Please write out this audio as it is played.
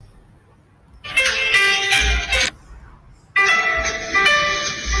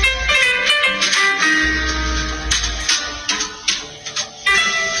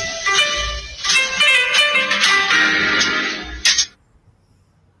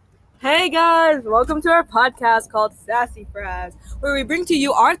Hey guys, welcome to our podcast called Sassy-Frazz, where we bring to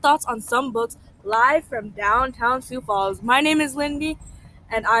you our thoughts on some books live from downtown Sioux Falls. My name is Lindy,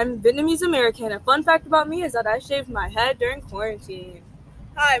 and I'm Vietnamese American. A fun fact about me is that I shaved my head during quarantine.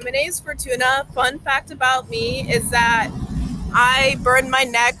 Hi, my name is Fortuna. Fun fact about me is that I burned my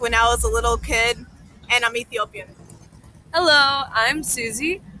neck when I was a little kid, and I'm Ethiopian. Hello, I'm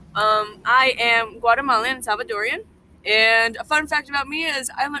Susie. I am Guatemalan and Salvadorian. And a fun fact about me is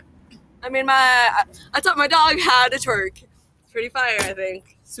I taught my dog how to twerk. It's pretty fire, I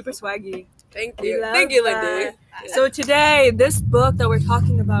think. Super swaggy. Thank you. Thank you, Lindy. So today, this book that we're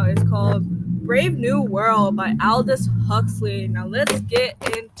talking about is called Brave New World by Aldous Huxley. Now let's get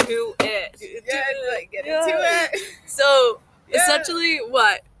into it. Get into it. So, essentially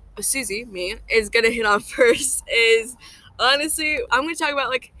what Susie, me, is going to hit on first is, honestly, I'm going to talk about,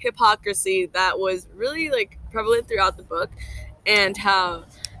 like, hypocrisy that was really, like, prevalent throughout the book and how,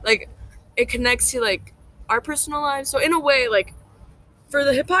 like, it connects to, like, our personal lives. So, in a way, like, for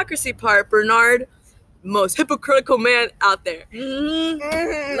the hypocrisy part, Bernard, most hypocritical man out there.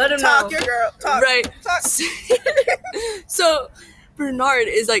 Let him Talk, know. your girl. Talk. Right. Talk. So, Bernard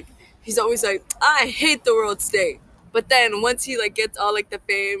is, like, he's always like, I hate the world state. But then once he, like, gets all, like, the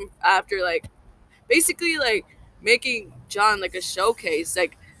fame after, like, basically, like, making John, like, a showcase,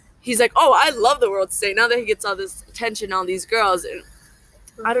 like, he's like, oh, I love the world state now that he gets all this attention on these girls. And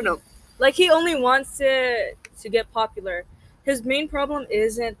I don't know. Like, he only wants it to get popular. His main problem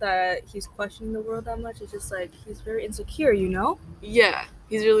isn't that he's questioning the world that much. It's just, like, he's very insecure, you know? Yeah,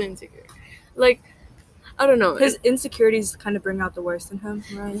 he's really insecure. Like, I don't know. His insecurities kind of bring out the worst in him,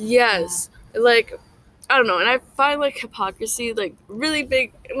 right? Yes. Like, I don't know. And I find, like, hypocrisy, like, really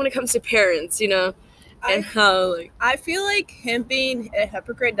big when it comes to parents, you know? And how, like... I feel like him being a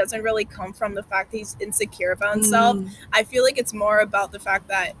hypocrite doesn't really come from the fact that he's insecure about himself. I feel like it's more about the fact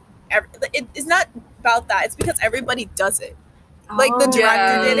that it's not about that. It's because everybody does it. Like, the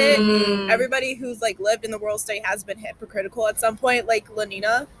director did it. Everybody who's, like, lived in the world state has been hypocritical at some point. Like,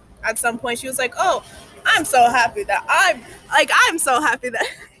 Lenina, at some point, she was like, oh, I'm so happy that I'm so happy that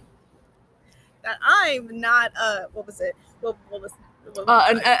I'm not, what was it? What was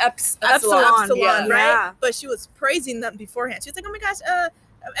an epsilon, right? Yeah. But she was praising them beforehand. She was like, oh my gosh,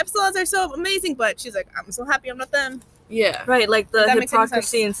 epsilons are so amazing. But she's like, I'm so happy I'm not them. Yeah. Right, like, the That makes any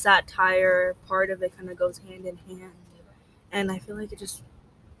hypocrisy and satire part of it kind of goes hand in hand. And I feel like it's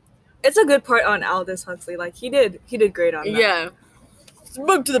a good part on Aldous Huxley. Like, he did great on that. Yeah.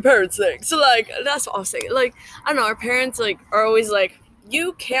 Book to the parents thing. So, like, that's what I'll say. Like, I don't know, our parents, like, are always like,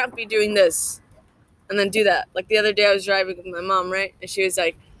 you can't be doing this and then do that. Like, the other day I was driving with my mom, right? And she was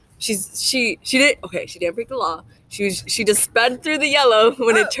like, she didn't break the law. She just sped through the yellow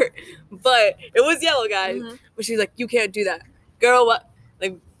when it turned, but it was yellow, guys. But she's like, you can't do that. Girl, what?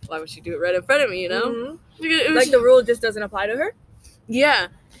 Like, why would she do it right in front of me, you know? Like, the rule just doesn't apply to her? Yeah.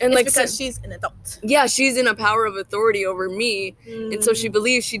 And, It's like, because she's an adult. yeah, she's in a power of authority over me, and so she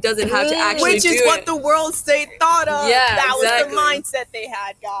believes she doesn't have to actually Which is what the world state thought of. Yeah, that exactly. was the mindset they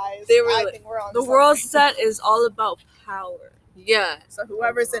had, guys. They were I like- think we're on The something. world set is all about power. Yeah. So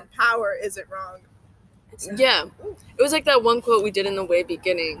whoever's in power isn't wrong. Yeah. It was like that one quote we did in the way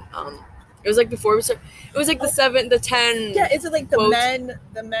beginning. It was like before we started. It was like the 10. Yeah, is it like the quotes.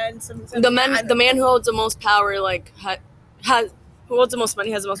 the man who holds the most power, like, who holds the most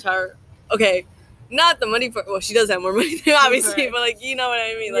money has the most power. Okay. Not the money part. Well, she does have more money, obviously, Right. but, like, you know what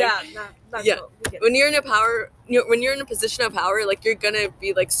I mean? Like, that's yeah. what we get. when you're in when you're in a position of power, like, you're gonna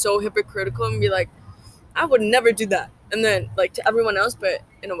be, like, so hypocritical and be like, I would never do that. And then, like, to everyone else, but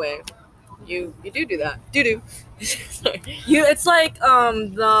in a way, you do that. Do. Sorry. It's like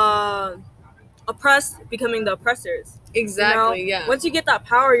the oppressed becoming the oppressors. Exactly, You know? yeah. Once you get that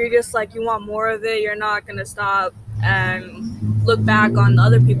power, you're just like, you want more of it. You're not gonna stop and look back on the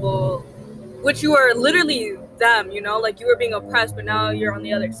other people, which you are literally them, you know? Like, you were being oppressed, but now you're on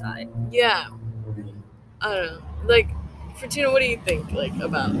the other side. Yeah. I don't know. Like, Fortuna, what do you think, like,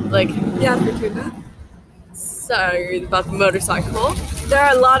 about, like, Yeah, Fortuna. sorry, about the motorcycle? There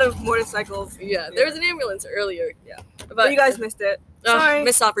are a lot of motorcycles. Yeah, there was an ambulance earlier. Yeah. But you guys missed it. Sorry.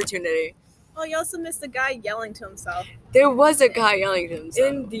 Missed opportunity. Oh, you also missed the guy yelling to himself. There was a guy yelling to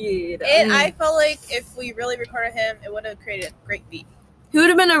himself. Indeed. And I felt like if we really recorded him, it would have created a great beat. He would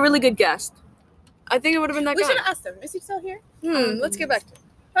have been a really good guest. I think it would have been that We guy. should have asked him. Is he still here? Let's get back to it.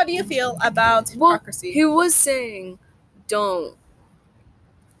 How do you feel about hypocrisy? He was saying, don't.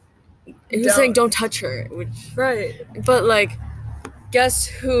 He was Don't. saying, don't touch her. Which, Right. but, like, guess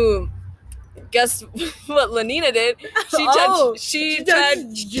who guess what Lenina did? She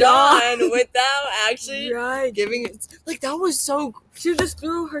judged John. John without actually Right. giving it. Like, that was so. She just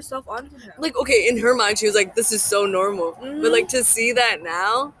threw herself onto him. Like, okay, in her mind, she was like, this is so normal. Mhm. But, like, to see that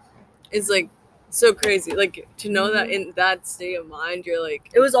now is, like, so crazy. Like, to know that in that state of mind, you're like.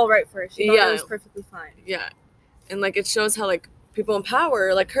 It was all right for her. She thought Yeah. it was perfectly fine. Yeah. And, like, it shows how, like, people in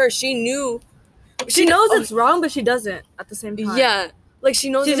power, like her, she knew. She knows it's wrong, but she doesn't at the same time. Yeah. Like, she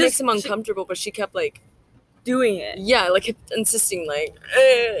knows She it makes just- him uncomfortable, but she kept, like. Doing it. Yeah, like, kept insisting, like,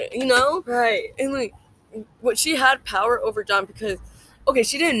 you know? Right. And, like, what she had power over John because, okay,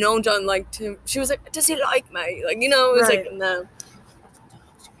 she didn't know John liked him. She was like, does he like me? Like, you know, it was Right. like, no.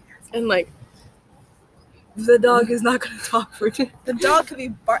 And, like, The dog is not going to talk for you. The dog could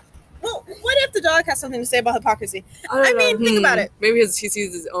be well, what if the dog has something to say about hypocrisy? don't I know. mean, think about it. Maybe he sees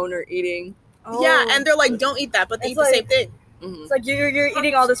his owner eating. Yeah, and they're like, don't eat that, but they It's eat the like- same thing. Mhm. It's like you're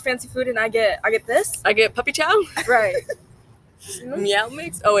eating all this fancy food and I get this? I get puppy chow. Right. Meow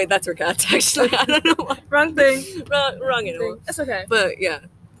mix. Oh wait, that's her cats actually. I don't know why. Wrong thing. Wrong animal. It's okay. But yeah,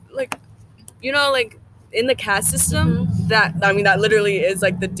 like, you know, like in the caste system, that literally is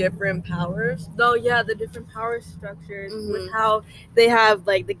like the different powers. Though, yeah, the different power structures with Mhm. how they have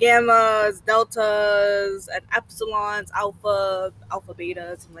like the gammas, deltas, and epsilons, alpha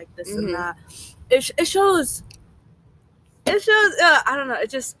betas, and like this Mhm. and that. It shows. I don't know. It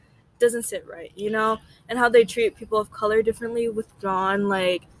just doesn't sit right, you know. And how they treat people of color differently with John.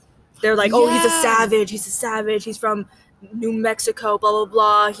 Like they're like, oh, he's a Yeah. savage. He's a savage. He's from New Mexico. Blah blah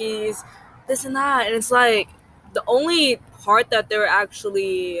blah. He's this and that. And it's like the only part that they were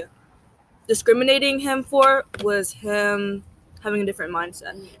actually discriminating him for was him having a different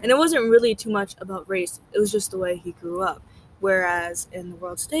mindset. And it wasn't really too much about race. It was just the way he grew up. Whereas in the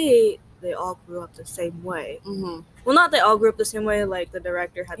world state, they all grew up the same way. Mm-hmm. Well, not they all grew up the same way. Like the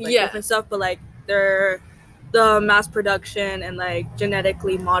director had like Yeah. different stuff, but like the mass production and like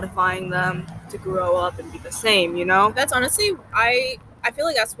genetically modifying them to grow up and be the same. You know? That's honestly, I feel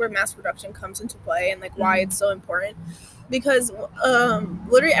like that's where mass production comes into play and like why it's so important. Because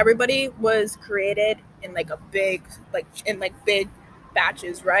literally everybody was created in like big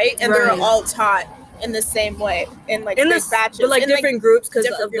batches, right? And Right. they're all taught in the same way in like In big this, batches, but like in, different groups because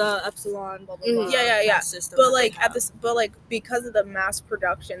different of groups. the epsilon, blah blah Mhm. blah. Yeah. caste system But that they like have. because of the mass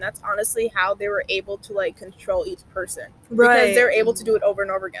production, that's honestly how they were able to like control each person right, because they're able to do it over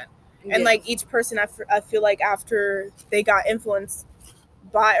and over again. And Yeah. like each person, I feel like after they got influenced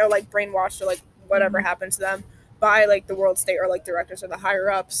by or like brainwashed or like whatever happened to them by like the world state or like directors or the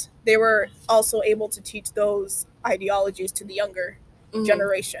higher ups, they were also able to teach those ideologies to the younger Mhm.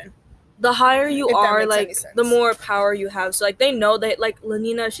 generation. the higher you If that are, makes like any sense. the more power you have. So like they know that like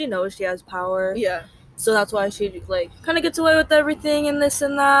Lenina, she knows she has power. Yeah. So that's why she like kind of gets away with everything and this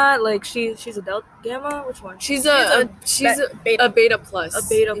and that. Like she's a delta gamma. Which one? She's a Beta. beta plus. A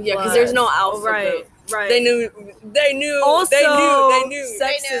beta Yeah, because plus. there's no alpha. Right. though. Right. They knew. Also, They knew. I know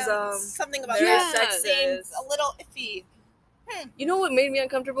sexism. something about Yeah. that seems a little iffy. You know what made me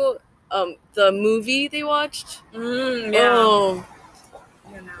uncomfortable? The movie they watched. Yeah. Oh,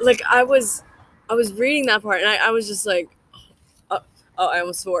 You know. like I was reading that part and I was just like, oh, I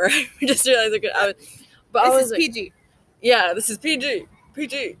almost swore. I just realized but I This was is like, PG. yeah, this is PG.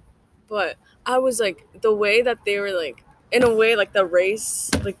 But I was like, the way that they were like, in a way, like the race,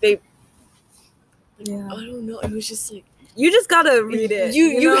 like they, Yeah. I don't know. It was just like You just gotta read it.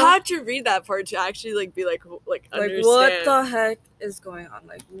 You know? had to read that part to actually like be like understand. what the heck is going on?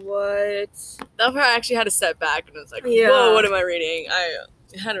 Like what? That part I actually had to step back and I was like, Yeah. whoa, what am I reading? I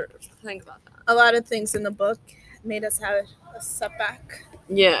had to think about that. A lot of things in the book made us have a setback.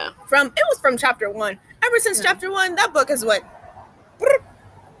 Yeah. It was from chapter 1. Ever since Yeah. chapter 1, that book is what?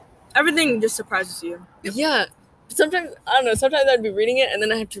 Everything just surprises you. Yeah. Sometimes I don't know. Sometimes I'd be reading it and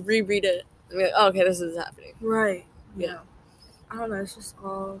then I have to reread it and be like, oh, okay, this is happening. Right. Yeah. I don't know. It's just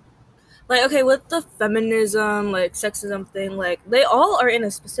all like okay with the feminism, like sexism thing. Like they all are in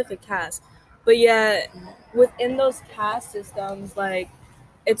a specific caste, but yet within those caste systems, like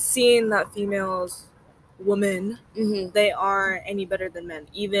it's seen that females, women, Mm-hmm. they aren't any better than men,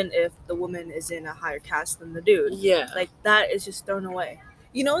 even if the woman is in a higher caste than the dude. Yeah. Like that is just thrown away.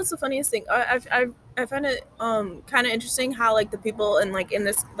 You know what's the funniest thing? I find it kind of interesting how like the people in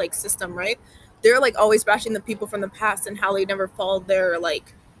this like system, right? They're like always bashing the people from the past and how they never followed their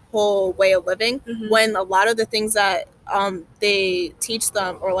like whole way of living. Mhm. When a lot of the things that they teach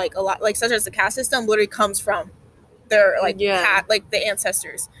them or like a lot like such as the caste system literally comes from their like Yeah. like the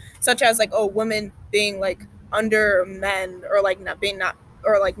ancestors, such as like women being like under men or like not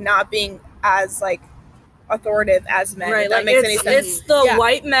being as like authoritative as men. Right. If that Like makes any sense. it's the Yeah.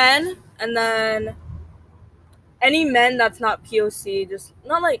 white men and then any men that's not POC, just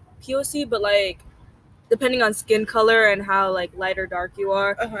not like POC, but like depending on skin color and how like light or dark you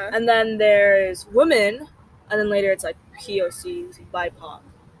are. And then there's women, and then later it's like POCs, BIPOC,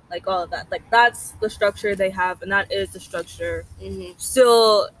 like all of that. Like that's the structure they have, and that is the structure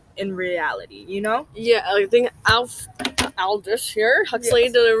still in reality, you know? Yeah, I think Aldous here, Huxley,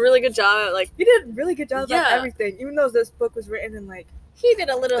 did a really good job at, like... He did a really good job at everything, even though this book was written in, like, he did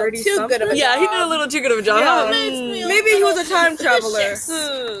a little too good of a job. Yeah, he did a little too good of a job. Yeah. Maybe Maybe he was a time traveler.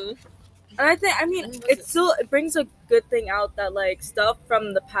 And I mean, it brings a good thing out that, like, stuff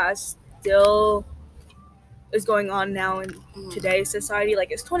from the past still is going on now in today's society.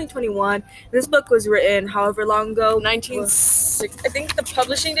 Like, it's 2021. This book was written however long ago. 1960. I think the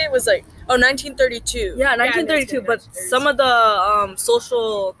publishing date was like 1932. Yeah, 1932. But some of the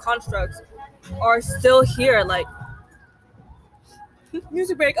social constructs are still here. Like,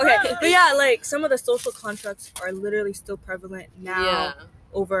 music break. Okay, but yeah, like some of the social constructs are literally still prevalent now. Yeah.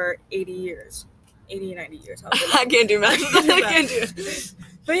 Over 80 years, 80, 90 years. I can't do math. I can't do it.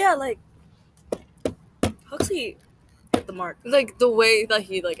 But yeah, like. Huxley hit the mark. Like the way that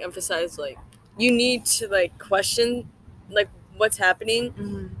he like emphasized like you need to like question like what's happening,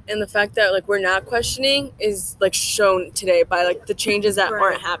 and the fact that like we're not questioning is like shown today by like the changes that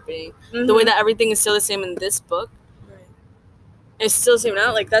aren't happening. The way that everything is still the same in this book. It's still the same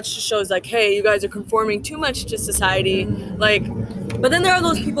now. Like that just shows like, hey, you guys are conforming too much to society. Like, but then there are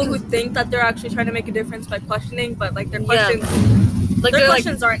those people who think that they're actually trying to make a difference by questioning, but like their questions. Like their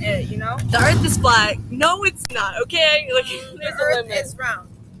questions aren't it, you know? The earth is flat. No, it's not, okay? Like, the earth is round.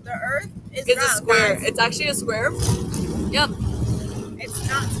 The earth is round. It's a square. Guys. It's actually a square. Yep. It's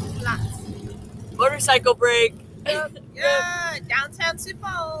not flat. Motorcycle break. Yep. Yeah. Downtown Sioux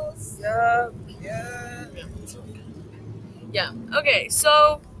Falls. Yep. Yeah. Okay,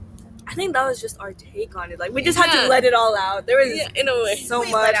 so I think that was just our take on it. Like we just had to let it all out. There was in a way so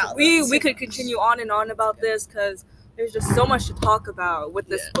much. We could continue on and on about this because there's just so much to talk about with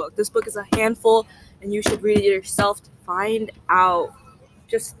this book. This book is a handful, and you should read it yourself to find out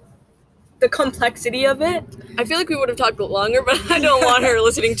just the complexity of it. I feel like we would have talked longer, but I don't want her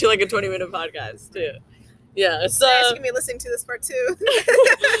listening to like a 20-minute podcast too. Yeah, so she's gonna be listening to this part too.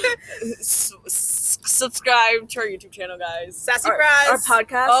 Subscribe to our YouTube channel, guys. Sassy-Frazz. Our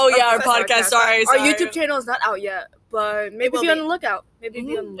podcast. Oh yeah, our podcast. Sorry. Our YouTube channel is not out yet, but maybe be on the lookout. Maybe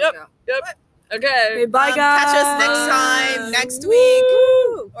be on the lookout. Yep. Okay. Bye, guys. Catch us next time, next week,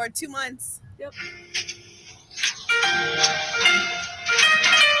 or 2 months. Yep.